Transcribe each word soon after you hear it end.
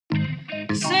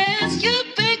Since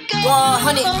you've been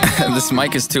 100. This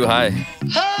mic is too high.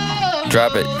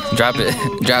 Drop it, drop it,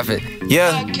 drop it.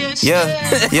 Yeah.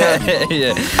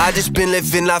 Yeah. I just been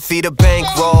living la vida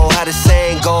bankroll. How the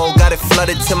saying go? Got it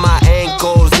flooded to my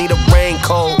ankles. Need a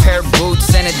raincoat. Pair of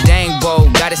boots and a dang bow.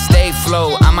 Gotta stay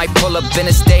flow. I might pull up in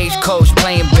a stagecoach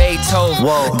playing Beethoven.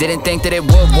 Whoa. Didn't think that it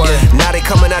would work. Now they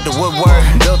coming out the woodwork.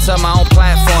 Built up my own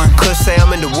platform. Could say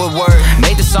I'm in the woodwork.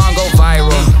 Made the song go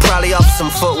viral. Probably off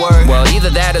some footwork. Well, either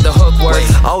that or the hook work.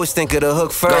 Always think of the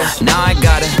hook first. Now I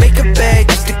gotta make a bag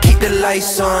just to keep the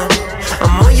lights on.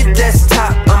 I'm on your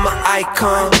desktop, I'm an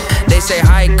icon. They say,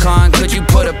 hi con, could you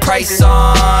put a price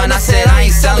on? I said, I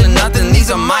ain't selling nothing,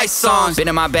 these are my songs. Been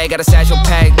in my bag, got a satchel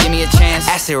pack, give me a chance.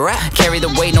 Acid rap, carry the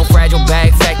weight, no fragile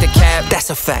bag, fact to cap. that's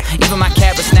a fact. Even my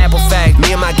cap a Snapple fact.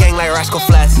 Me and my gang like Rascal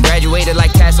Flats. Graduated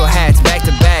like tassel hats, back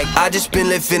to back. I just been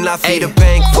living la vida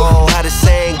bankroll. How the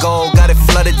saying go? Got it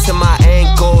flooded to my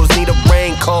ankles. Need a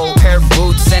raincoat. Pair of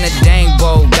boots and a dang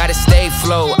bow. Gotta stay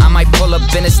flow. I might pull up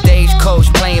in a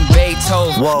stagecoach playing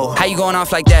Beethoven. Whoa. How you going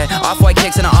off like that? Off-white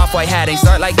kicks and an off-white hat. Ain't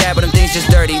start like that, but them things just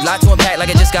dirty. Lot to unpack like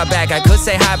I just got back. I could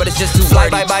say hi, but it's just too Fly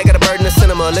wordy. bye, got a bird in the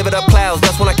cinema. Live it up clouds,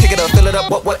 that's when I kick it up. Fill it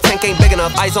up, what tank ain't big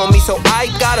enough. Eyes on me, so I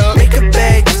gotta make a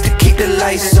bag just to keep the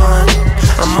lights on.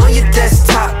 I'm on your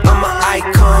desktop, I'm an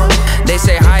icon. They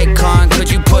say, hi con, could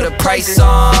you put a price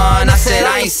on? I said,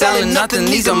 I ain't selling nothing,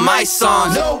 these are my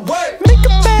songs. No way. Make a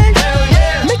bag, hell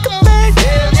yeah. Make a